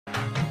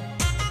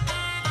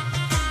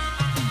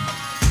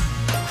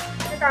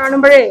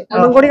കാണുമ്പോഴേ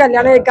ഒന്നും കൂടി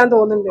കല്യാണം കഴിക്കാൻ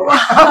തോന്നുന്നുണ്ട്.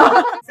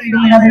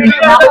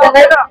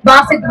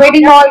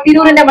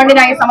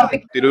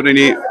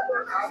 തിരൂരിനി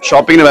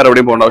ഷോപ്പിംഗിന് വേറെ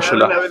എവിടെയും പോകേണ്ട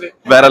ആവശ്യമില്ല.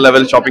 വേറെ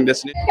ലെവൽ ഷോപ്പിംഗ്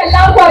ഡെസ്റ്റിനേഷൻ.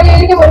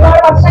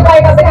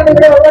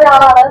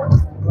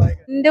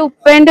 എന്റെ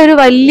ഉപ്പേന്റെ ഒരു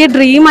വലിയ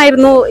ഡ്രീം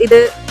ആയിരുന്നു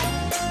ഇത്.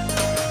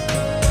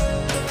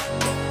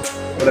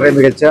 വളരെ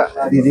മികച്ച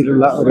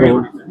രീതിയിലുള്ള ഒരു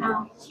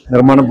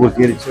നിർമ്മാണം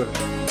പൂർത്തീകരിച്ചു.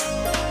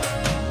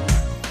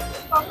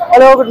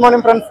 Hello, good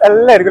morning friends.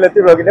 എല്ലാവർക്കും ലത്തി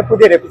വ്ലോഗിന്റെ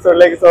പുതിയൊരു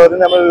എപ്പിസോഡിലേക്ക് സ്വാഗതം.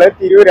 നമ്മളുള്ളത്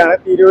തിരൂരാണ്.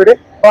 തിരൂര്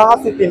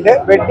ബാസിത്തിന്റെ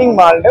വെഡിങ്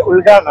മാളിന്റെ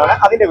ഉദ്ഘാടനമാണ്.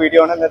 അതിന്റെ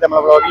വീഡിയോ ആണ് ഇന്നത്തെ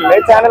നമ്മുടെ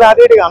വ്ലോഗിലുള്ളത്. ചാനൽ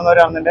ആദ്യമായിട്ട്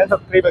കാണുന്നവരാണെന്നുണ്ടെങ്കിൽ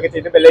സബ്സ്ക്രൈബ് ഒക്കെ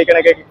ചെയ്ത്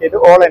ബെല്ലൈക്കണൊക്കെ ക്ലിക്ക് ചെയ്ത്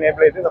ഓൾ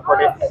എനേബിൾ ചെയ്ത്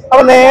സപ്പോർട്ട് ചെയ്യും.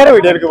 അപ്പൊ നേരെ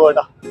വീഡിയോയിലേക്ക്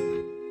പോകട്ടോ.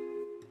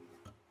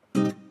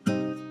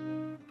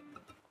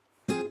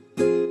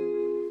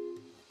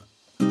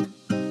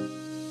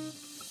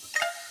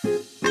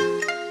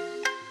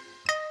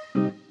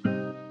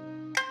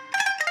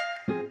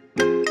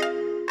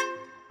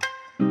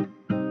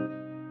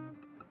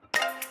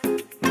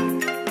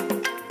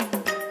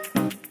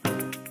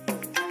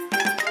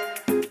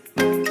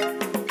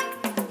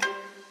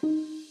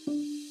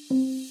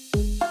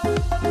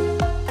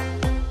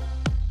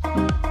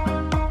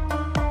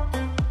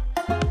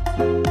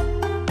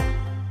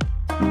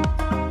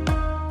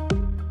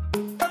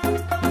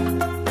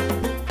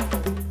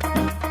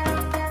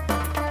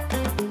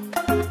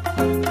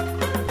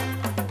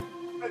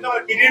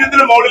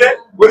 കിരീടത്തിന് മുകളില്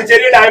ഒരു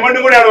ചെറിയ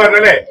ഡയമണ്ടും കൂടെയാണ് വരുന്നത്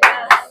അല്ലേ?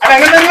 അത്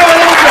അങ്ങനെ തന്നെ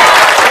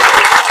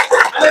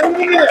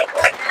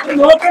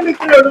നോക്കാൻ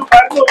നിൽക്കുള്ളൂ.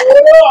 കാരണം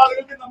ഓരോ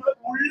ആളുകൾക്കും നമ്മുടെ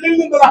ഉള്ളിൽ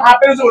നിന്നുള്ള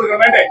ഹാപ്പിനെസ്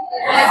കൊടുക്കണം വേണ്ടേ?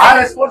 ആ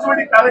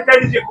റെസ്പോൺസിബിലിറ്റി കറക്റ്റ്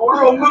ആയിട്ട് ചെയ്യും.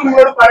 കൂടുതൽ ഒന്നും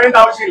നിങ്ങളോട് പറയേണ്ട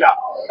ആവശ്യമില്ല.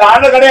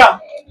 താഴെ കടയാ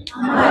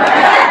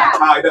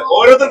ഇത്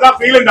ഓരോരുത്തർക്ക് ആ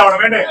ഫീൽ ഉണ്ടാവണം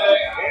വേണ്ടേ?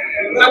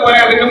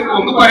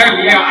 ഒന്നും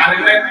പറയാനില്ല.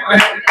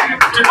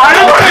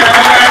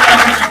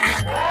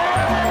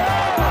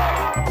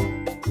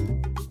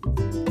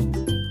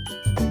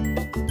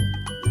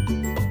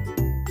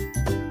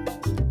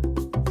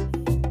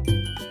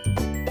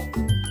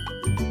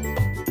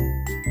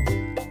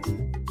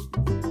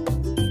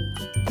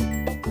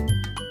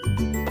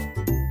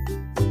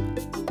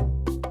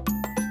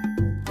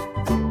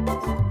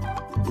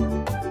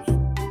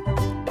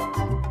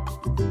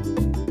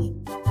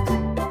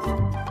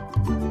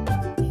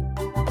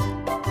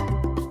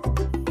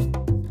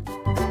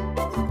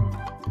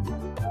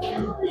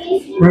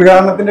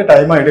 ഉദ്ഘാടനത്തിന്റെ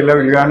ടൈം ആയിട്ടില്ല.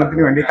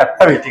 ഉദ്ഘാടനത്തിന് വേണ്ടി കട്ട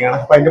വെയിറ്റിംഗ് ആണ്.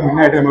 അപ്പൊ അതിന്റെ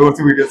മുന്നായിട്ട് നമ്മൾ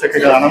കുറച്ച് വീഡിയോസ് ഒക്കെ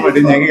കാണാൻ വേണ്ടി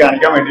ഞങ്ങൾക്ക്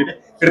കാണിക്കാൻ വേണ്ടിയിട്ട്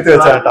എടുത്തു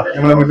വെച്ചാൽ കേട്ടോ.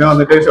 നമ്മൾ മുന്നേ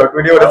വന്നിട്ട് ഷോർട്ട്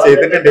വീഡിയോ ഇവിടെ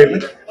ചെയ്തിട്ടുണ്ടായിരുന്നു.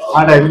 ആ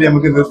ടൈമിൽ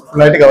നമുക്ക് ഇത്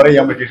ഫുള്ളായിട്ട് കവർ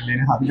ചെയ്യാൻ പറ്റിയിട്ടില്ല.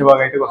 അതിന്റെ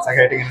ഭാഗമായിട്ട്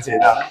കുറച്ചൊക്കെ ആയിട്ട് ഇങ്ങനെ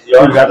ചെയ്തതാണ്.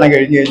 ഉദ്ഘാടനം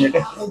കഴിഞ്ഞ് കഴിഞ്ഞിട്ട്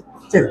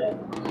ചെയ്തു.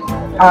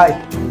 ഹായ്.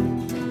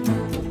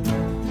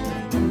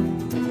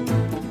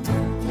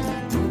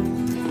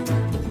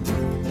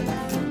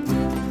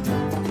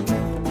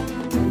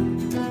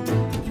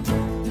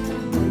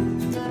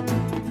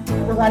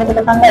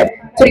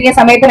 ചുരുങ്ങിയ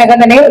സമയത്തിനകം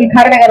തന്നെ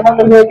ഉദ്ഘാടന കർമ്മം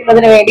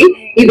നിർവഹിക്കുന്നതിന് വേണ്ടി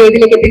ഈ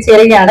വേദിയിലേക്ക്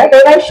എത്തിച്ചേരുകയാണ്.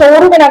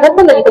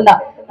 ഷോറൂമിനകത്ത് നിൽക്കുന്ന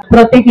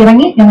പുറത്തേക്ക്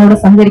ഇറങ്ങി ഞങ്ങളോട്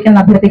സഹകരിക്കാൻ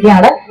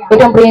അഭ്യർത്ഥിക്കുകയാണ്.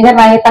 ഏറ്റവും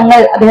പ്രിയങ്കരനായ തങ്ങൾ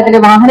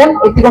അദ്ദേഹത്തിന്റെ വാഹനം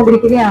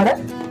എത്തിക്കൊണ്ടിരിക്കുകയാണ്.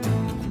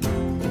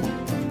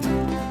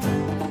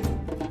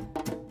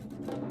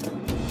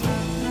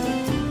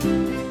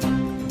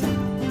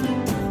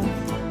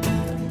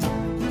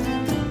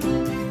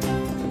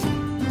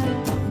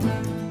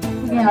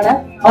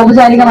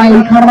 ഔപചാരികമായ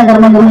ഉദ്ഘാടന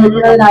കർമ്മം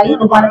നിർവഹിക്കുന്നതിനായി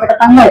ബഹുമാനപ്പെട്ട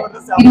തങ്ങൾ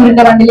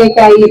തിരൂരിന്റെ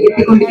വണ്ടിലേക്കായി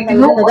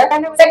എത്തിക്കൊണ്ടിരിക്കുന്നു.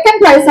 സെക്കൻഡ്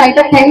പ്രൈസ്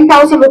ആയിട്ട്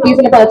 10,000 rupees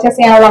പർച്ചേസ്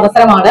ചെയ്യാനുള്ള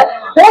അവസരമാണ്.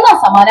 മൂന്നാം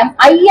സമ്മാനം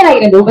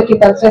 5,000 രൂപയ്ക്ക്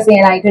പർച്ചേസ്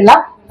ചെയ്യാനായിട്ടുള്ള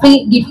ഫ്രീ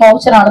ഗിഫ്റ്റ്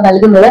വൗച്ചർ ആണ്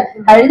നൽകുന്നത്.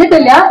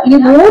 കഴിഞ്ഞിട്ടില്ല, ഇനി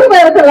 100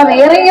 പേർക്കുള്ള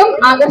വേറെയും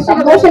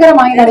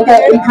ആകർഷകമായി നമുക്ക്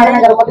ഉദ്ഘാടന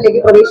കർമ്മത്തിലേക്ക്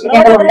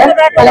പ്രവേശിക്കേണ്ടതുണ്ട്.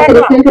 പല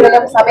തിരക്കിലും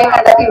സമയം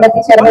കണ്ടെത്തി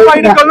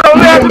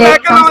എത്തിച്ചേർന്നിരിക്കുന്ന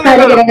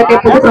സാംസ്കാരിക രംഗത്തെ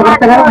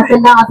പൊതുപ്രവർത്തകർ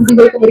മറ്റെല്ലാ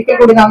അതിഥികൾക്കും ഒരിക്കൽ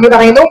കൂടി നന്ദി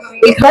പറയുന്നു.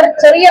 ഇവർ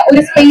ചെറിയ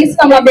ഒരു സ്പേസ്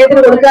നമ്മൾ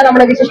അദ്ദേഹത്തിന് കൊടുക്കുക.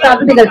 നമ്മുടെ വിശിഷ്ട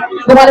അതിഥികൾ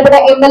ബഹുമാനപ്പെട്ട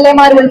MLA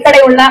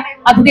ഉൾപ്പെടെയുള്ള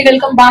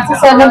അതിഥികൾക്കും ബാസി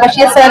സാറിനും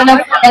ബഷീർ സാറിനും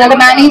ഞങ്ങളുടെ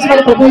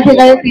മാനേജ്മെന്റ്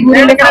പ്രതിനിധികൾ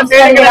തിരൂരിന്റെ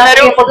സാംസ്കാരിക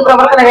രാഷ്ട്രീയ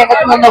പൊതുപ്രവർത്തന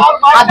രംഗത്ത് നിന്നും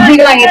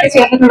അതിഥികളായി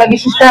എത്തിച്ചേർന്നിട്ടുള്ള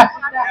വിശിഷ്ട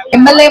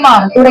MLA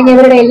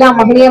തുടങ്ങിയവരുടെ എല്ലാം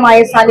മഹനീയമായ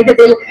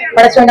സാന്നിധ്യത്തിൽ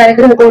പടച്ചവന്റെ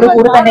അനുഗ്രഹത്തോടു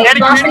കൂടി തന്നെ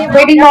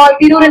വെഡിംഗ് ഹാൾ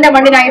തിരൂരിന്റെ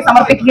മണ്ണിനായി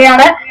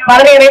സമർപ്പിക്കുകയാണ്.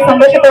 വളരെയേറെ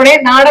സന്തോഷത്തോടെ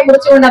നാടൻ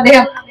കുറിച്ചുകൊണ്ട്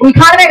അദ്ദേഹം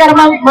ഉദ്ഘാടന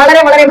കർമ്മം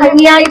വളരെ വളരെ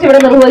ഭംഗിയായിട്ട് ഇവിടെ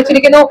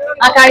നിർവഹിച്ചിരിക്കുന്നു.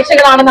 ആ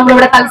കാഴ്ചകളാണ്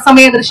നമ്മളിവിടെ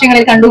തത്സമയ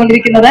ദൃശ്യങ്ങളിൽ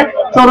കണ്ടുകൊണ്ടിരിക്കുന്നത്.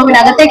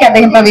 ഷോറൂമിനകത്തേക്ക്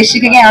അദ്ദേഹം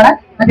പ്രവേശിക്കുകയാണ്.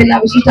 അതെല്ലാം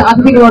വിശിഷ്ട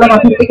അതിഥികളോട്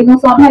അഭ്യർത്ഥിക്കുന്നു.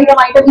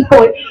 സ്വാഭാവികമായിട്ടും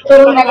ഇപ്പോൾ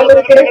ഷോറൂമിനകത്ത്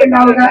ഒരു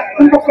തിരക്കുണ്ടാവുക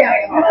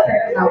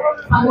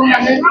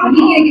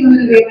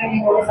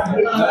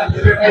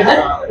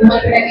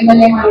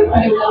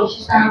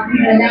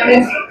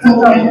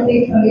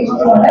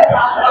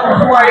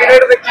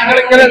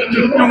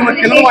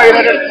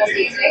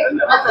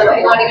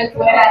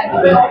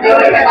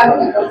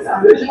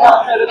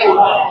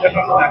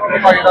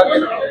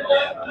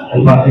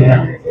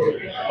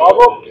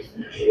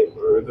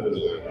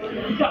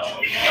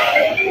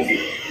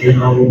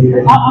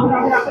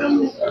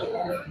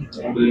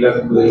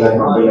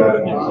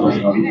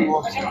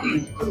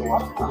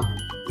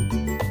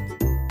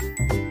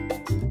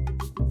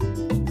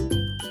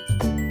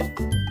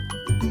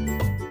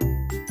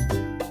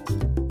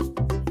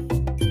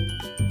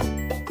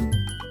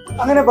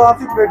അങ്ങനെ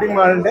ബാസിക് വെഡിങ്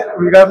മാളിന്റെ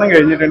ഉദ്ഘാടനം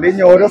കഴിഞ്ഞിട്ടുണ്ട്.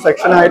 ഇനി ഓരോ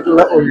സെക്ഷൻ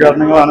ആയിട്ടുള്ള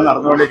ഉദ്ഘാടനങ്ങളാണ്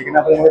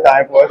നടന്നുകൊണ്ടിരിക്കുന്നത്. അപ്പൊ നമ്മൾ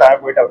താഴെ പോയിട്ട്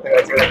അവിടുത്തെ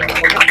കാഴ്ചകൾ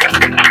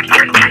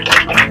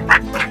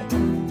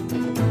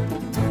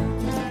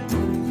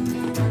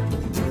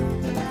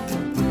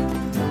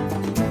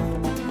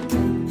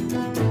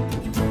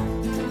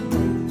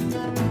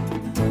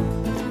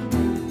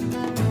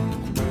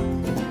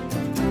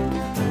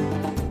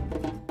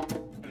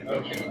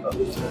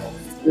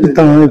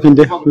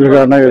തമിഴ്നാട്ടിന്റെ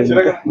ഉദ്ഘാടനം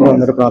കഴിഞ്ഞിട്ട്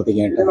വന്നിട്ട്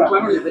പ്രാർത്ഥിക്കാനായിട്ട്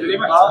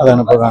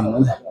അതാണ് ഇപ്പോൾ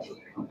കാണുന്നത്.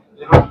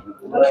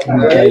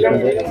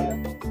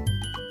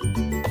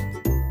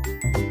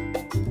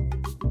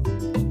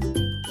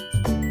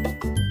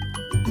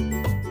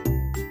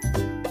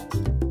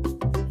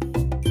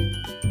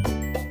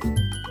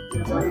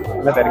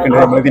 നല്ല തിരക്കുണ്ട്.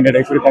 നമ്മൾ ഇതിന്റെ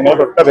ഇടയിൽ കൂടി തങ്ങളെ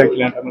തൊട്ട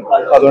ബാക്കിലാണ്.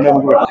 അതുകൊണ്ട്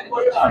നമുക്ക്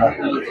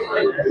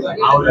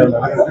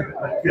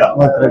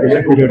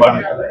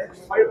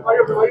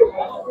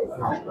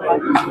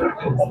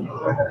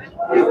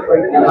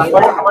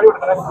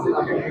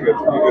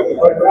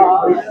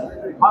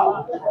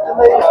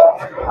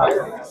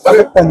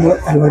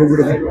എല്ലാവരും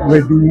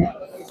കൂടി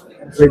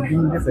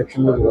വെഡിങ്ങിന്റെ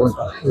സെക്ഷനിൽ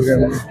പോകുന്നുണ്ട്.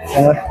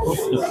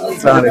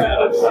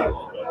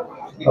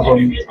 അപ്പം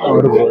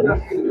അവിടെ പോകുന്നു.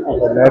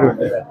 അപ്പൊ എല്ലാവരും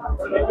ഉണ്ട്.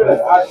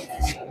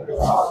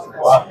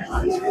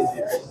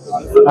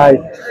 ഹായ്.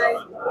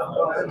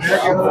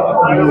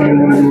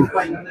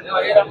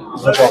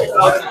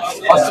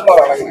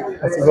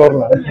 ഫസ്റ്റ്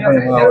ഫ്ലോറിലാണ്.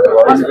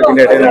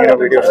 ഇതിന്റെ ഇടയിൽ ഇങ്ങനെ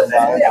video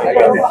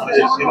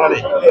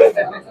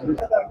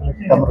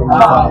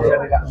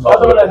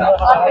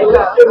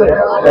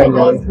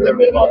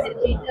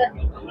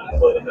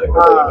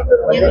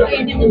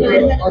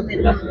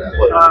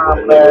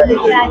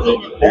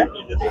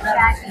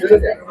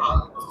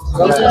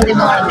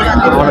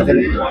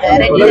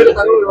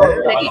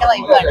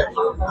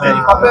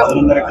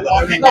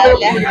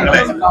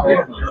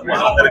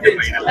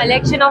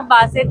Collection of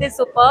Basit is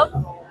superb,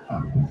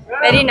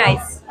 very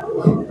nice.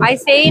 I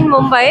stay in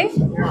Mumbai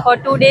for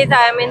 2 days.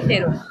 I am in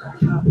Tirur.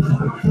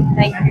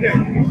 Thank you.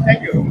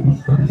 Thank you.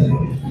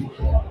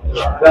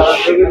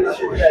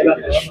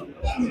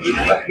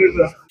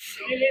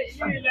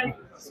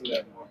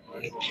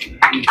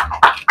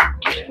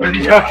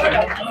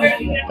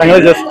 Thangal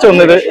just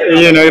ഒന്നത് ഈ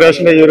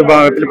ഇനോഗ്രേഷന്റെ ഈ ഒരു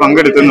ഭാഗത്തിൽ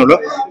പങ്കെടുത്തുന്നുള്ളൂ.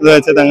 എന്താ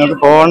വെച്ചാൽ തങ്ങൾക്ക്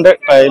പോകേണ്ട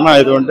ടൈം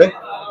ആയതുകൊണ്ട്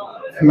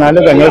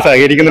എന്നാലും തങ്ങൾ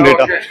സഹകരിക്കുന്നുണ്ട്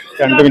കേട്ടോ.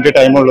 2 മിനിറ്റ്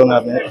ടൈം ഉള്ളൂ എന്ന്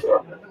പറഞ്ഞത്.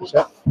 പക്ഷെ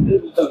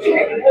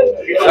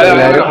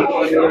എല്ലാവരും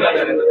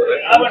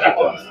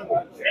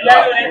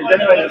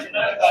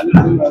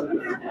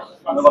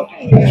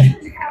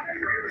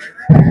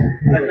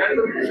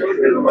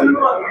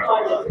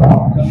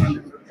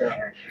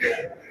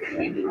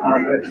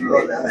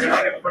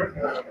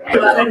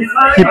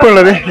ഇപ്പൊ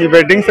ഉള്ളത് ഈ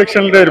വെഡിങ്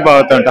സെക്ഷനിലെ ഒരു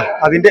ഭാഗത്താണ് കേട്ടോ.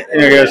 അതിന്റെ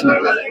ഇനോഗ്രേഷൻ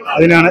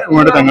അതിനാണ്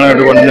ഇങ്ങോട്ട്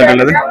തങ്ങളായിട്ട്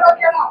കൊണ്ടുവന്നിട്ടുള്ളത്.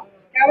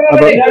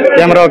 അപ്പൊ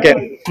ക്യാമറ ഓക്കെ.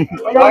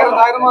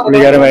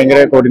 പുള്ളിക്കാരൻ ഭയങ്കര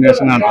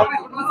കോർഡിനേഷൻ ആണ് കേട്ടോ.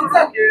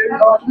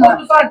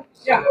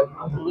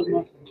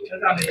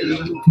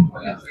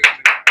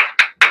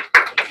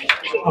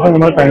 അപ്പൊ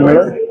നമ്മൾ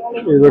ടൈമുകള്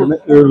ഇവിടുന്ന്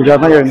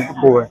ഉദ്ഘാടനം കഴിഞ്ഞിട്ട്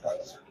പോവാം.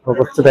 അപ്പൊ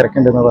കുറച്ച്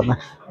തിരക്കുണ്ടെന്ന് പറഞ്ഞ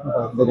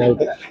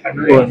അതിനായിട്ട്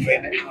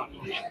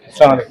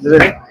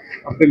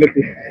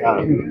അബ്ദുല്ലെത്തി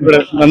ഇവിടെ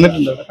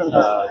വന്നിട്ടുണ്ടോ?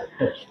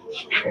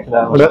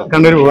 ഇവിടെ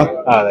കണ്ണൂർ പോവാം.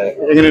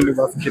 എങ്ങനെയുണ്ട്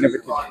ബസിനെ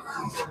പറ്റി?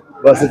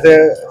 ബസിന്റെ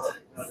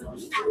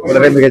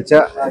വളരെ മികച്ച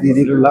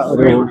രീതിയിലുള്ള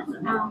ഒരു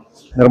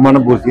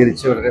നിർമ്മാണം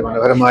പൂർത്തീകരിച്ച് വളരെ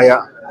മനോഹരമായ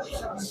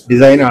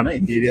ഡിസൈനാണ്.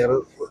 ഇന്റീരിയർ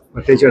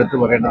പ്രത്യേകിച്ച് എടുത്ത്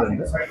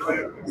പറയേണ്ടതുണ്ട്.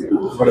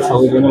 നമ്മുടെ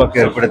സൗകര്യങ്ങളൊക്കെ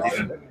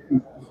ഏർപ്പെടുത്തിയിട്ടുണ്ട്.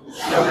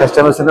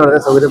 കസ്റ്റമേഴ്സിന് വളരെ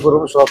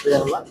സൗകര്യപൂർവ്വം ഷോപ്പ്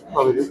ചെയ്യാനുള്ള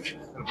സൗകര്യം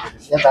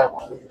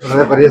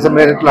വളരെ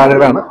പരിചയസമ്പന്നരായിട്ടുള്ള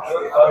ആളുകളാണ്.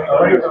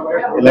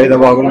 എല്ലാവിധ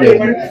ഭാഗങ്ങളും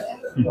ചെയ്യുന്നത്.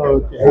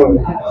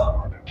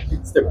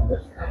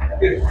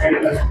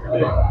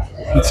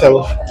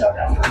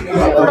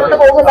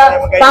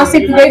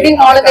 ക്ലാസിക് വെഡിങ്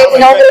ഹാളിന്റെ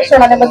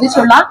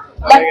ഇനോഗ്രേഷനോടനുബന്ധിച്ചുള്ള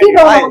ലക്കി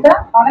ഡ്രോ നമുക്ക്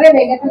വളരെ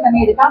വേഗത്തിൽ തന്നെ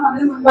എടുക്കാം.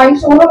 അതിന് മുൻപായി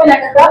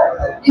ഷോറൂമിനകത്ത്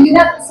വിവിധ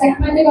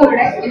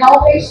സെഗ്മെന്റുകളുടെ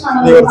ഇനോഗ്രേഷൻ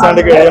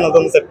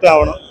ആണ്. സെറ്റ്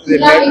ആവണം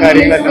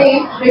കാര്യങ്ങളൊക്കെ.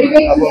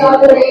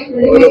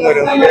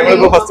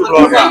 ഫസ്റ്റ്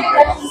ഫ്ലോർ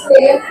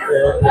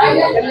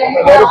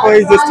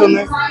എല്ലാവരും ജസ്റ്റ്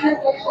ഒന്ന്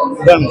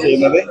ഇതാണ്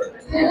ചെയ്യുന്നത്.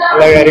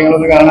 എല്ലാ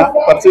കാര്യങ്ങളൊന്ന് കാണാം.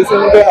 പർച്ചേസ്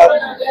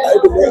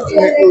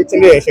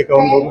ഉച്ചന്റെ ശേഷമൊക്കെ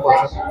ആവുമ്പോൾ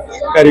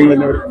കാര്യങ്ങൾ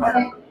തന്നെ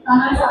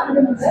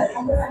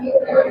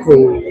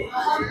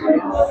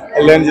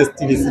എല്ലാവരും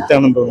ജസ്റ്റ് വിസിറ്റ്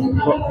ആണെന്ന് തോന്നുന്നു.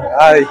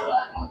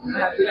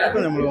 ഇപ്പൊ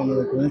നമ്മൾ വന്ന്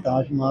നോക്കുന്നത്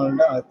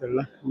താജ്മഹലിന്റെ അകത്തുള്ള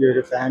ഈ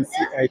ഒരു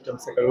ഫാൻസി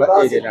ഐറ്റംസ് ഒക്കെ ഉള്ള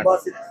ഏരിയയിലാണ്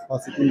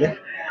വാസിക്കിന്റെ.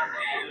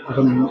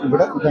 അപ്പം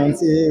ഇവിടെ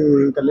ഫാൻസി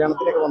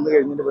കല്യാണത്തിനൊക്കെ വന്നു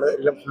കഴിഞ്ഞിട്ട് ഇവിടെ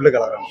എല്ലാം ഫുള്ള്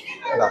കളറാണ്.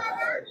 അതാ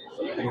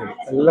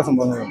എല്ലാ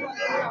സംഭവങ്ങളുണ്ട്.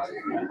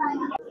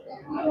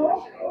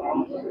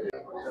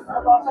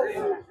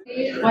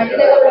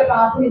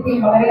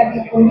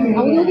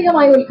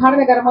 ഔദ്യോഗികമായ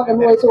ഉദ്ഘാടന കർമ്മം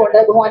നിർവഹിച്ചുകൊണ്ട്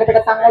ബഹുമാനപ്പെട്ട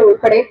തങ്ങൾ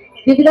ഉൾപ്പെടെ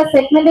വിവിധ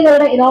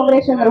സെഗ്മെന്റുകളുടെ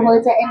ഇനോഗ്രേഷൻ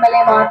നിർവഹിച്ച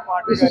MLA-മാർ,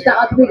 വിശിഷ്ട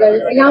അതിഥികൾ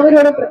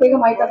എല്ലാവരോടും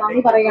പ്രത്യേകമായിട്ട്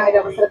നന്ദി പറയുകയാണ്. ഒരു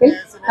അവസരത്തിൽ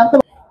നമുക്ക്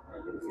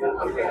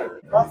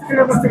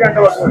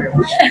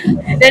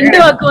 2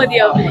 വാക്ക്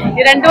മതിയോ?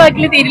 2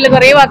 വാക്കിൽ തീരില്ല,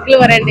 കുറെ വാക്കുകൾ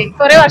പറയണ്ടേ.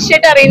 കുറെ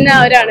വർഷമായിട്ട്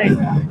അറിയുന്നവരാണ്.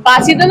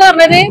 ബാസിത്ത് എന്ന്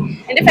പറഞ്ഞത്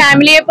എന്റെ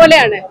ഫാമിലിയെ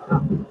പോലെയാണ്.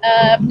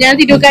 ഞാൻ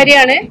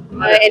തിരൂക്കാരിയാണ്.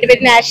 എന്റെ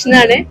പേര് നാഷണൽ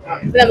ആണ്.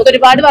 നമുക്ക്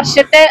ഒരുപാട്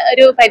വർഷത്തെ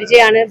ഒരു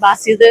പരിചയമാണ്.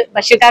 ബാസിദ്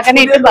ബഷീർ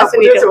കാക്കനായിട്ടും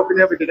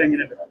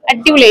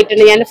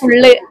അടിപൊളിയായിട്ടുണ്ട്. ഞാൻ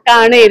ഫുള്ള്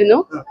കാണുമായിരുന്നു.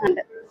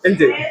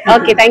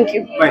 Okay, thank you.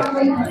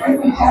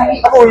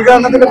 അപ്പൊ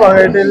ഉദ്ഘാടനത്തിന്റെ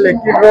ഭാഗമായിട്ട്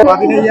ലക്കി ഡ്രോ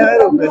 15,000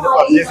 രൂപ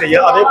പർച്ചേസ്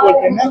ചെയ്യുക. അതേപോലെ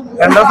തന്നെ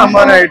രണ്ടാം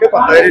സമ്മാനമായിട്ട്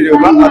 10,000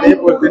 രൂപ,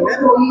 അതേപോലെ തന്നെ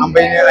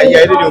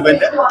 5,000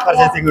 രൂപന്റെ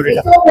പർച്ചേസിംഗ് കൂടി.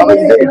 അപ്പൊ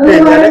ഇത് ഇട്ട്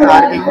കഴിഞ്ഞാൽ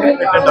ആർക്കെങ്കിലും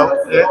കിട്ടുണ്ടാവും,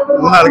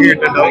 3 ആൾക്ക്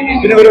കിട്ടുണ്ടാവും.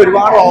 പിന്നെ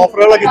ഒരുപാട്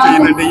ഓഫറുകളൊക്കെ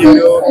ചെയ്യുന്നുണ്ട് ഈ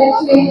ഒരു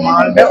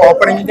മാളിന്റെ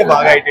ഓപ്പണിങ്ങിന്റെ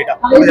ഭാഗമായിട്ട്.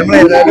 അപ്പൊ നമ്മൾ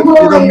ഏതായാലും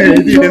ഇതൊന്ന്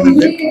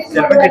എഴുതിയിടുന്നുണ്ട്,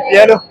 ചിലപ്പോൾ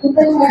കിട്ടിയാലോ.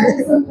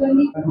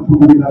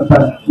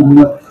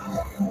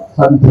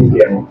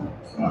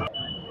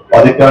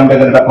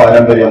 പതിറ്റാണ്ടുകളുടെ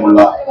പാരമ്പര്യമുള്ള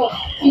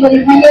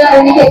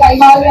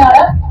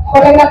കൈമാറുകയാണ്.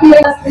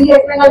 ഫോട്ടോഗ്രാഫിയിലെ സ്ത്രീ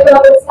രത്നങ്ങൾക്കുള്ള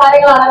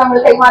പുരസ്കാരങ്ങളാണ് നമ്മൾ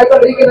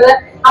കൈമാറിക്കൊണ്ടിരിക്കുന്നത്.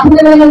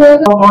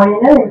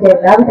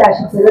 എല്ലാവിധ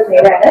ആശംസകളും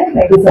നേരാണ്.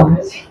 Thank you so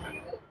much.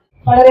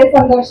 വളരെ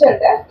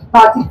സന്തോഷമുണ്ട്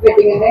ബാസിദ്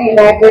വെഡിങ്ങിന്റെ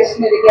ഇനാഗ്രേഷൻ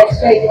ഒരു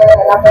ഗസ്റ്റ് ആയിട്ട്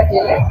വരാൻ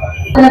പറ്റിയത്.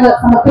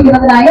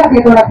 സമർപ്പിക്കുന്നതിനായി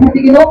അദ്ദേഹത്തോട്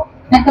അഭ്യർത്ഥിക്കുന്നു.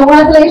 And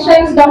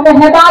congratulations, Dr.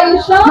 Heba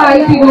Isha. Hi,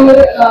 Tirur.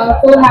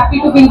 So happy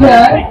to be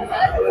here.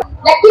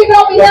 Lucky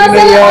draw winners.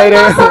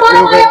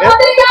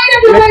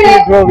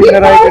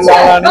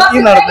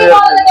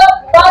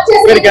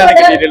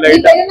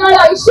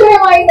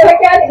 ഐശ്വര്യമായി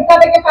നിറയ്ക്കാൻ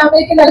ഇക്കാലത്തെ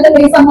ഫാമിലിക്ക് നൽകുന്ന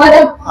ഈ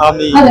സമ്മാനം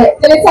അതെ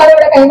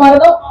ജലിസാറിവിടെ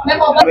കൈമാറുന്നു.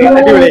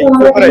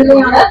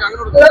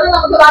 തുടർന്ന്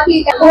നമുക്ക് ബാക്കി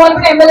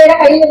MLA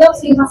കയ്യിൽ നിന്നും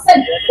ശ്രീ ഹസൻ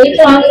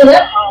ഏറ്റുവാങ്ങുന്നത്.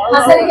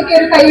 ഹസനിക്ക്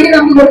ഒരു കൈയ്യടി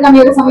നമുക്ക് കൊടുക്കാം ഈ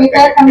ഒരു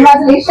സമയത്ത്.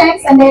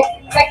 കൺഗ്രാറ്റുലേഷൻസ്. എന്റെ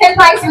സെക്കൻഡ്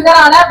പ്രൈസ് വിന്നർ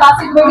ആണ്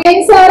ബാസിദ്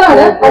വെഡിങ്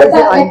സാറാണ്. അടുത്ത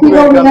ലക്കി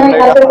ഡ്രോ വിന്നറെ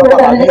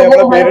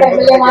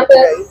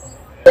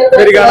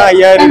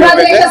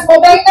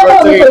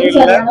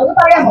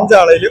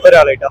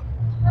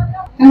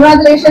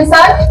Congratulations,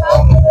 sir.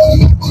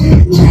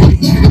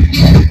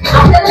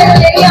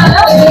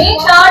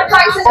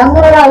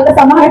 ഒരാൾക്ക്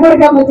സമ്മാനം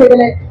കൊടുക്കാൻ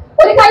പറ്റിയതല്ലേ.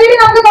 ഒരു കൈയ്യടി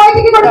നമുക്ക്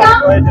കോയയ്ക്ക് കൊടുക്കാം.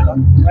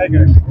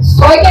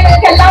 കോയയ്ക്ക്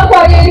എല്ലാവർക്കും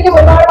അറിയായിരിക്കും,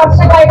 ഒരുപാട്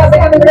വർഷങ്ങളായിട്ട്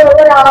അദ്ദേഹം ഇവിടെ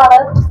ഉള്ള ഒരാളാണ്.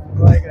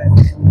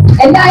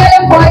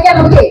 എന്തായാലും കോയയ്ക്ക്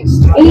നമുക്ക്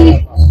ഈ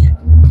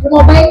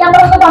മൊബൈൽ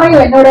നമ്പർ ഒന്ന് പറയൂ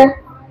എന്നോട്.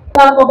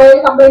 മൊബൈൽ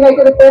കംപ്ലൈന്റ്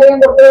ആയിട്ട് റിപ്പയർ ചെയ്യാൻ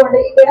കൊടുത്തതുകൊണ്ട്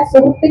ഇവിടെ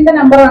സുഹൃത്തിന്റെ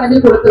നമ്പറാണ് ഇതിൽ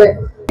കൊടുത്തത്.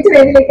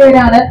 വേദിയിലേക്ക്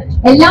വരാണ്.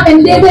 എല്ലാം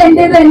എന്റേത്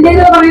എന്റേത് എന്റേത്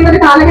എന്ന് പറയുന്ന ഒരു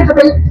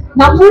കാലഘട്ടത്തിൽ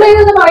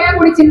നമ്മുടേതെന്ന് പറയാൻ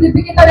കൂടി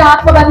ചിന്തിപ്പിക്കുന്ന ഒരു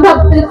ആത്മബന്ധം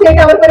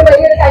തീർച്ചയായിട്ടും അവർക്കൊരു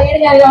വലിയൊരു കൈയ്യടി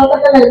ഞാൻ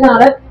ലോകത്തിൽ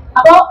നൽകുന്നതാണ്.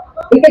 അപ്പോ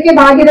ഇതൊക്കെ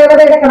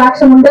ഭാഗ്യദേവതയുടെ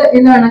കടാക്ഷമുണ്ട്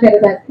എന്ന് വേണം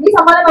കരുതാൻ. ഈ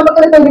സമ്മാനം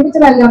നമുക്കത് ഒരുമിച്ച്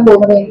നൽകാൻ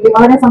പോകുന്നത് എനിക്ക്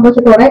വളരെ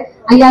സന്തോഷത്തോടെ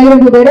 5,000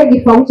 രൂപയുടെ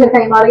ഗിഫ്റ്റ് വൗച്ചർ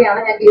കൈമാറുകയാണ്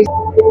ഞാൻ.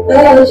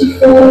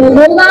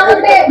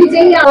 മൂന്നാമത്തെ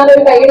വിജയിയാണ്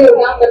ഒരു കൈയ്യടി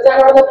കൊടുക്കാം.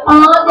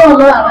 ആദ്യം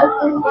ഉള്ളതാണ്.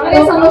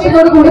 വളരെ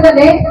സന്തോഷത്തോടു കൂടി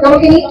തന്നെ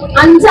നമുക്കിനി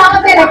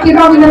 5ാമത്തെ ലക്കി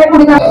ഡ്രോ വിന്നറെ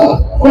കൂടി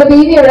നമ്മുടെ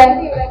ബീവിയുടെ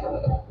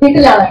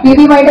വീട്ടിലാണ്.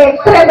 ബീവിയുമായിട്ട്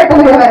എത്രയും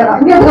പെട്ടെന്ന് ഇവിടെ വരണം.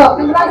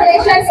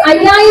 കൺഗ്രാറ്റുലേഷൻസ്.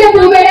 5,000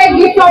 രൂപയുടെ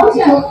ഗിഫ്റ്റ്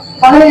വൗച്ചർ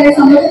വളരെ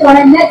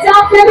സന്തോഷത്തോടെ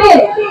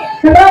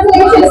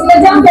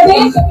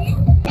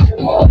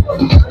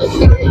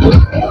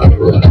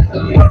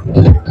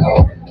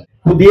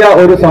പുതിയ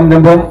ഒരു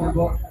സംരംഭം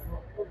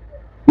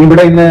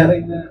ഇവിടെ ഇന്ന്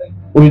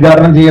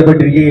ഉദ്ഘാടനം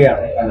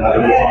ചെയ്യപ്പെട്ടിരിക്കുകയാണ്.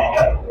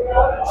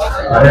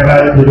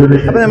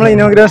 അപ്പൊ നമ്മൾ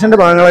ഇനോഗ്രേഷന്റെ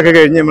ഭാഗങ്ങളൊക്കെ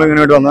കഴിഞ്ഞ് നമ്മൾ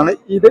ഇങ്ങോട്ട് വന്നാണ്.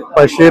 ഇത്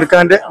ബഷീർ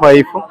ഖാന്റെ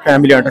വൈഫും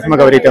ഫാമിലിയാണ്.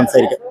 നമുക്ക് അവരെ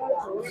സംസാരിക്കാം.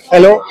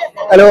 ഹലോ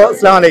ഹലോ,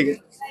 അസ്സലാമു അലൈക്കും.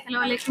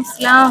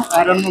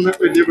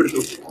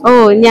 ഓ,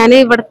 ഞാൻ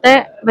ഇവിടുത്തെ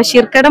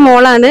ബഷീർക്കയുടെ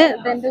മോളാണ്.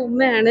 ഇതെന്റെ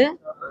ഉമ്മയാണ്.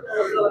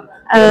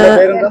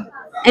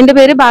 എന്റെ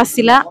പേര്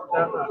ബാസില.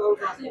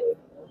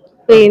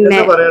 പിന്നെ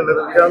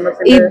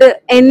ഇത്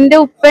എന്റെ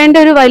ഉപ്പേന്റെ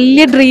ഒരു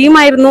വലിയ ഡ്രീം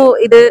ആയിരുന്നു.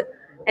 ഇത്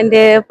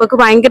എന്റെ ഉപ്പക്ക്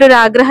ഭയങ്കര ഒരു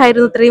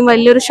ആഗ്രഹമായിരുന്നു ഇത്രയും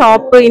വലിയൊരു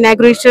ഷോപ്പ്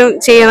ഇനാഗ്രേഷൻ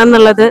ചെയ്യണം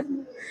എന്നുള്ളത്.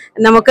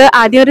 നമുക്ക്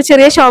ആദ്യം ഒരു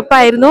ചെറിയ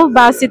ഷോപ്പായിരുന്നു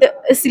ബാസിദ്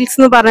സിൽക്സ്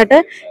എന്ന് പറഞ്ഞിട്ട്.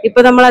 ഇപ്പൊ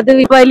നമ്മളത്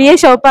വലിയ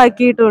ഷോപ്പ്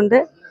ആക്കിയിട്ടുണ്ട്.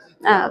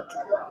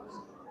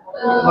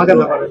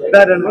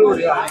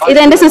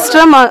 ഇതെന്റെ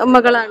സിസ്റ്റർ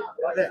മകളാണ്.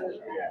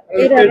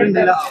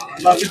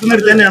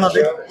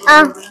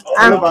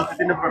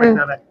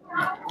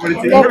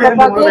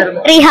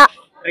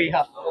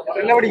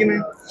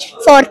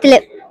 ഫോർത്തില്.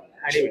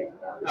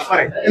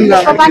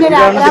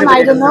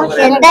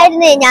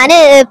 എന്തായിരുന്നു ഞാന്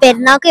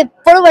പെരുന്നാൾക്ക്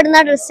എപ്പോഴും ഇവിടുന്ന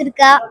ഡ്രസ്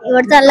എടുക്ക.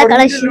 ഇവിടുത്തെ നല്ല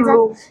കളക്ഷൻസ്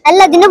അല്ല.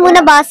 ഇതിന്റെ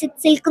മുന്നേ ബാസിക്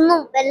സിൽക്കൊന്നും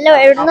എല്ലാം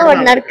എവിടുന്ന്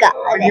ഇവിടുന്ന് എടുക്കാം.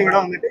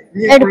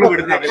 എടുക്കും.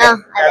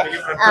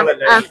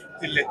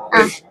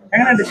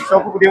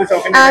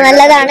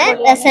 നല്ലതാണ്,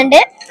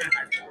 രസമുണ്ട്.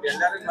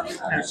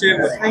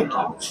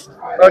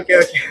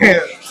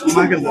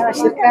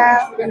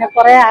 പിന്നെ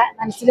കുറെ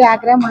മനസ്സിൽ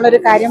ആഗ്രഹമുള്ളൊരു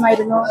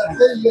കാര്യമായിരുന്നു,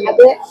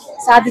 അത്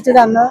സാധിച്ചു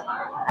തന്നു.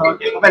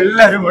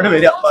 എല്ലാരും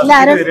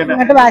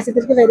ഇങ്ങോട്ട്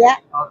വാശത്തിലേക്ക് വരിക.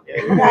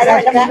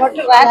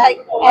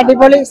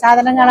 അടിപൊളി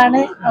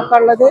സാധനങ്ങളാണ് ഒക്കെ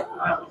ഉള്ളത്.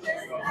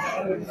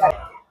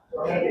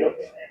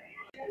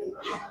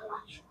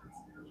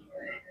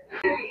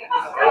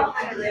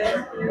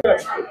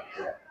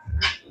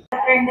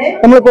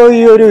 നമ്മളിപ്പോ ഈ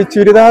ഒരു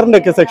ചുരിദാറിന്റെ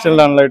ഒക്കെ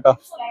സെക്ഷനിലാണല്ലോ കേട്ടോ.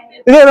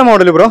 ഇത് ഏതാ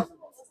മോഡല് ബ്രോ?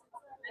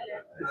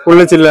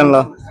 ഫുള്ള്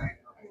ചില്ലാണല്ലോ.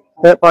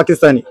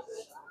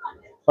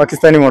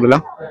 പാകിസ്ഥാനി മോഡലാ.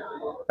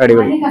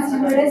 അടിപൊളി.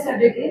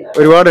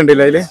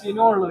 ഒരുപാടുണ്ടല്ലേ അതില്?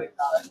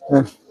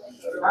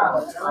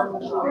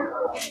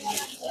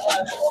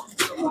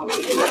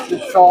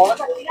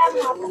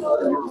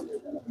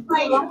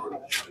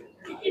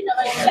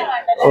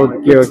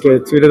 ഓക്കെ ഓക്കെ,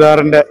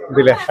 ചുരിദാറിന്റെ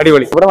ഇതിലെ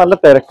അടിപൊളി. ഇവിടെ നല്ല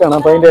തിരക്കാണ്,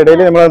 അപ്പൊ അതിന്റെ ഇടയിൽ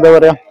നമ്മൾ എന്താ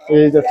പറയാ ഈ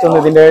ജസ്റ്റ് ഒന്ന്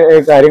ഇതിന്റെ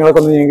കാര്യങ്ങളൊക്കെ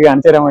ഒന്ന് നിങ്ങൾക്ക്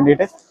കാണിച്ചു തരാൻ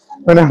വേണ്ടിയിട്ട്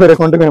പിന്നെ അവരെ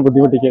കൊണ്ട് ഇങ്ങനെ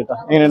ബുദ്ധിമുട്ടിക്കുക കേട്ടോ.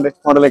 എങ്ങനെയുണ്ട്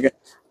മോഡലൊക്കെ?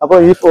 അപ്പൊ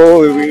ഈ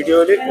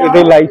വീഡിയോയില് ഇത്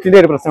ലൈറ്റിന്റെ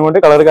ഒരു പ്രശ്നം കൊണ്ട്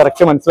കളർ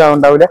കറക്റ്റ്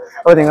മനസ്സിലാവുണ്ടാവില്ല.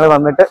 അപ്പൊ നിങ്ങൾ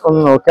വന്നിട്ട്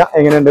ഒന്ന് നോക്കുക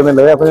എങ്ങനെയുണ്ട്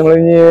എന്നുള്ളത്. അപ്പൊ നമ്മൾ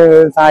ഈ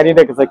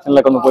സാരിയുടെ ഒക്കെ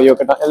സെക്ഷനിലൊക്കെ ഒന്ന് പോയി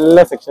നോക്കട്ടെ.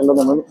 എല്ലാ സെക്ഷനിലും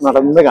നമ്മൾ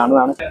നടന്ന്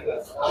കാണുന്നതാണ്.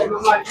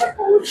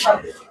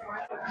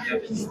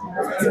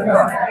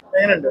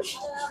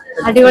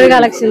 അടിപൊളി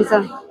കളക്ഷൻസ്.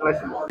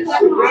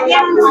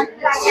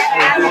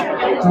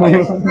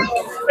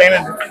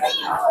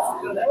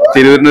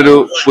 തിരൂരിനൊരു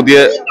പുതിയ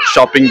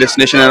ഷോപ്പിംഗ്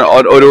ഡെസ്റ്റിനേഷൻ,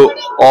 ഒരു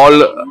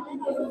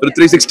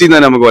 360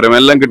 തന്നെ നമുക്ക് പറയാം.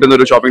 എല്ലാം കിട്ടുന്ന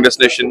ഒരു ഷോപ്പിംഗ്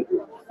ഡെസ്റ്റിനേഷൻ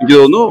എനിക്ക്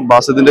തോന്നുന്നു.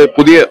 ബാസിത്തിന്റെ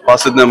പുതിയ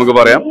ബാസിത് നമുക്ക്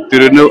പറയാം.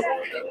 തിരൂരിന്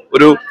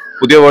ഒരു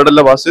പുതിയ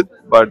വേർഡല്ല Basit,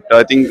 but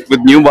I think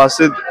with new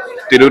Basit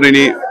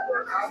തിരൂരിന്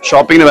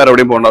ഷോപ്പിംഗിന് വേറെ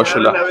എവിടെയും പോകേണ്ട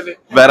ആവശ്യമില്ല.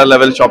 വേറെ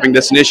level shopping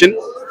destination.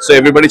 So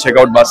everybody check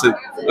out Basit,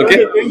 okay?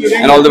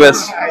 And all the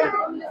best.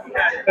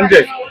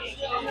 Enjoy.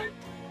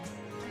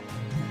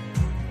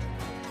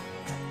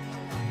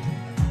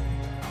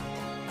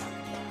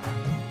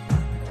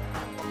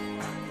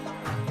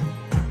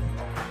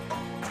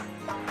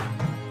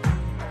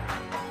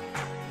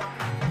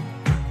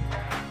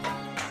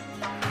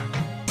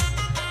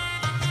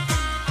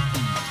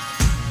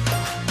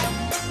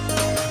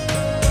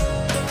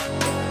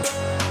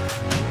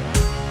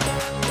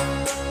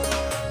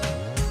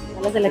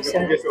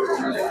 Selection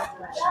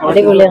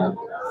അടിപൊളിയാണ്,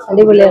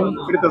 അടിപൊളിയാണ്.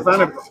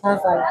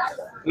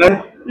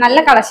 നല്ല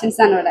കളക്ഷൻസ്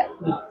ആണ് ഇവിടെ,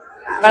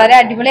 വളരെ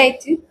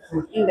അടിപൊളിയായിട്ട്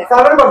ഉണ്ട്.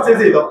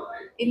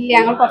 ഇല്ല,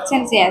 ഞങ്ങൾ കുറച്ച്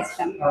ചെയ്യാൻ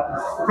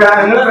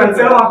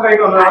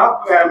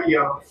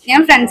ഞാൻ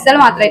ഫ്രണ്ട്സുകൾ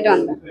മാത്രമായിട്ട്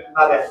വന്നു.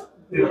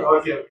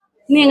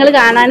 ഞങ്ങൾ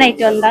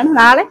കാണാനായിട്ട് വന്നതാണ്,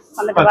 നാളെ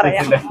വന്നിട്ട്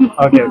പറയാം.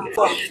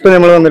 ഇപ്പൊ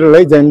നമ്മൾ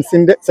വന്നിട്ടുള്ള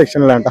ജെൻസിന്റെ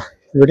സെക്ഷനിലാണ്.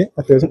 ഇവിടെ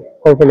അത്യാവശ്യം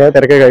കുഴപ്പമില്ലാതെ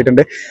തിരക്കൊക്കെ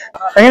ആയിട്ടുണ്ട്.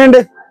 എങ്ങനെയുണ്ട്?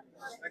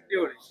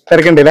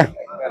 തിരക്കുണ്ട് അല്ലേ?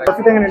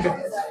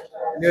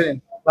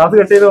 ക്ലാസ്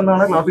കട്ട് ചെയ്ത്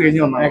വന്നാണ്, ക്ലാസ്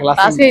കഴിഞ്ഞ് വന്നാണ്?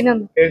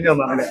 കഴിഞ്ഞ്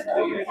വന്നാണല്ലേ?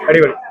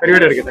 അടിപൊളി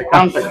പരിപാടി എടുക്കട്ടെ,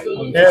 കാണട്ടെ,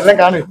 എല്ലാം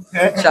കാണും.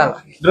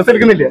 ഡ്രസ്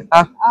എടുക്കുന്നില്ലേ?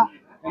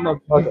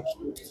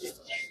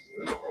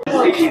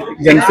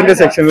 ജെൻസിന്റെ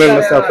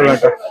സെക്ഷനിലുള്ള സ്റ്റാഫുകളാണ്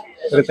കേട്ടോ,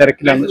 ഒരു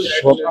തിരക്കിലാണ്.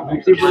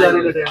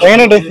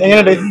 എങ്ങനെയുണ്ട്?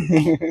 എങ്ങനെയുണ്ട്?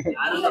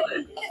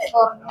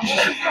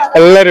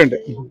 എല്ലാരും ഉണ്ട്.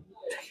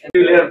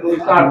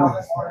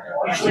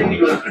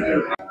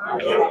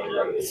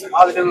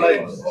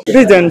 ഇത്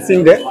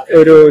ജെൻസിന്റെ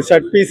ഒരു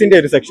ഷർട്ട് പീസിന്റെ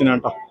ഒരു സെക്ഷൻ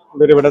ആണ് കേട്ടോ.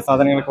 ഇതൊരു ഇവിടെ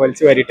സാധനങ്ങളൊക്കെ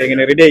വലിച്ചു വാരിയിട്ട്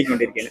ഇങ്ങനെ റെഡി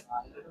ആയിക്കൊണ്ടിരിക്കുകയാണ്.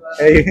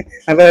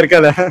 നല്ല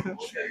തിരക്കതാ.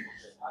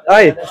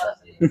 ഹായ്.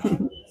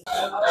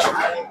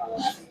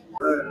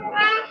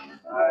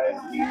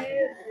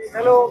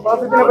 ഹലോ,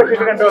 ബാസിത്തിനെ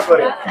പറ്റിയിട്ട് കണ്ടു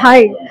പറയാം.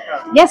 Hi,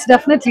 yes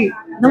definitely.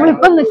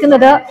 നമ്മളിപ്പം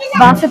നിൽക്കുന്നത്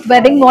ബാസിത്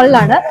വെഡിങ്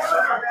മോളിലാണ്.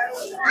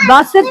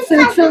 ബാസിത്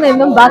സിൽക്സിൽ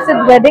നിന്നും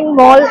ബാസിത് വെഡിങ്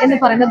മോൾ എന്ന്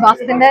പറയുന്നത്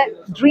ബാസിത്തിന്റെ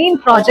ഡ്രീം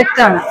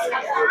പ്രോജക്റ്റ് ആണ്.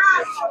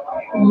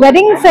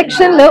 വെഡിങ്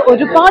സെക്ഷനിൽ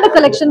ഒരുപാട്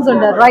കളക്ഷൻസ്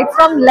ഉണ്ട്. Right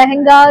from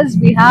lehengas,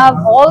 we have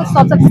all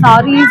sorts of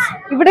saris.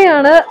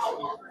 ഇവിടെയാണ്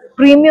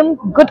premium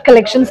good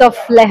collections of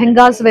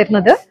lehengas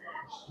വരുന്നത്.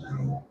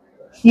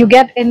 You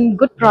get in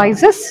good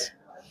prices.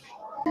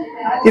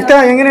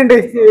 എങ്ങനെയുണ്ട്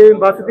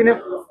ബാസിത്തിന്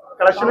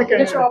കളക്ഷനൊക്കെ?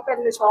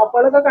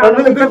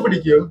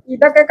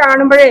 ഇതൊക്കെ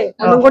കാണുമ്പോഴേ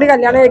ഒന്നും കൂടി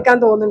കല്യാണം കഴിക്കാൻ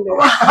തോന്നുന്നുണ്ട്.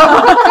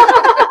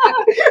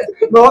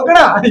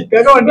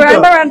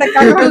 വേണ്ട വേണ്ട,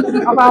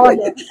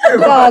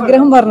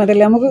 ആഗ്രഹം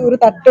പറഞ്ഞതല്ലേ, നമുക്ക് ഒരു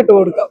തട്ടിട്ട്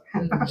കൊടുക്കാം.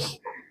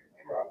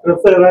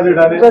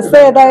 ഡ്രസ്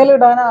ഏതായാലും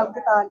ഇടാൻ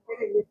ആൾക്ക്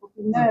താല്പര്യമില്ല,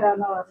 പിന്നെ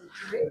വരാന്നാ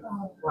പറഞ്ഞത്.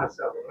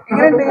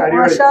 എങ്ങനെയുണ്ട്?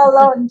 മാഷാ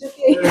അല്ലാഹ്,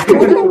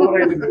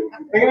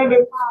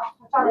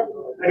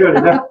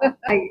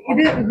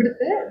 ഇത്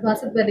ഇവിടുത്തെ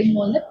Basit wedding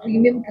മോളിലെ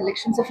premium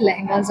collections of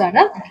lehengas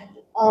ആണ്.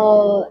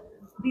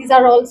 These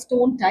are all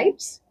stone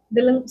types.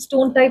 ഇതെല്ലാം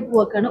സ്റ്റോൺ ടൈപ്പ്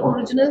വർക്ക് ആണ്.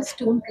 ഒറിജിനൽ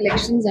സ്റ്റോൺ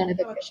കളക്ഷൻസ് ആണ്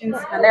ഇത്.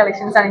 നല്ല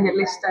കളക്ഷൻസ് ആണ്,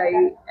 എനിക്ക് ഇഷ്ടമായി.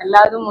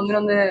 എല്ലാതും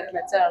ഒന്നിനൊന്ന്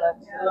മെച്ചാണ്,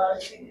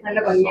 നല്ല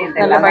ഭംഗിയുണ്ട്,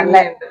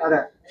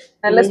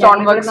 നല്ല സ്റ്റോൺ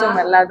വർക്ക്സും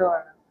എല്ലാതും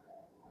ആണ്.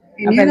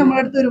 ഇനി നമ്മുടെ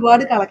അടുത്ത്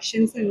ഒരുപാട്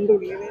കളക്ഷൻസ് ഉണ്ട്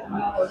ഉള്ളില്.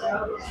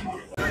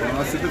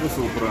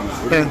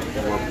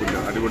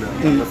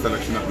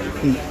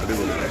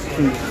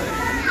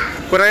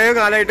 കുറെ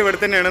കാലമായിട്ട് ഇവിടെ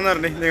തന്നെയാണെന്ന്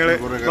പറഞ്ഞു നിങ്ങള്.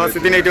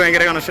 ബാസിത്തിനായിട്ട്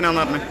ഭയങ്കര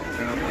കണക്ഷനാന്ന് പറഞ്ഞു.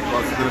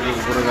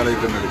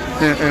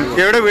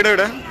 എവിടെ വീട്?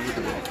 എവിടെ?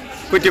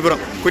 കുറ്റിപ്പുറം.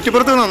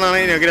 കുറ്റിപ്പുറത്ത് നിന്നാണ്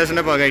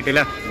ഇനോഗ്രേഷന്റെ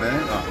ഭാഗമായിട്ടില്ല,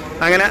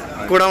 അങ്ങനെ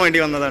കൂടാൻ വേണ്ടി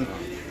വന്നതാണ്.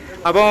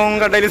 അപ്പം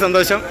കണ്ടതിൽ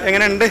സന്തോഷം.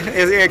 എങ്ങനെയുണ്ട്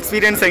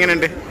എക്സ്പീരിയൻസ്?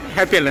 എങ്ങനെയുണ്ട്?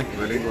 ഹാപ്പി അല്ലേ?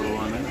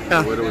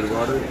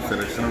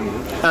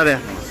 അതെ,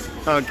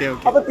 ഓക്കെ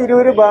ഓക്കെ. അപ്പൊ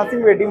തിരൂര്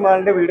ബാസിത് വെഡിങ്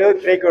മാളിന്റെ വീഡിയോ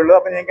ഇത്രയൊക്കെ ഉള്ളൂ.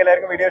 അപ്പൊ നിങ്ങൾക്ക്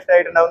എല്ലാവർക്കും വീഡിയോ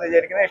ഇഷ്ടമായിട്ടുണ്ടാവും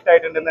വിചാരിക്കുന്നത്.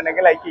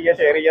 ഇഷ്ടമായിട്ടുണ്ടെന്നുണ്ടെങ്കിൽ ലൈക്ക് ചെയ്യുക,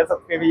 ഷെയർ ചെയ്യുക,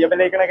 സബ്സ്ക്രൈബ് ചെയ്യുക,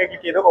 ബെൽ ഐക്കണൊക്കെ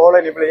ക്ലിക്ക് ചെയ്ത് ഓൾ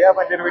എനേബിൾ ചെയ്യുക.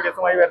 മറ്റൊരു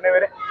വീഡിയോസുമായി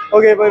വരുന്നവരെ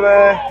ഓക്കെ, ബൈ ബൈ.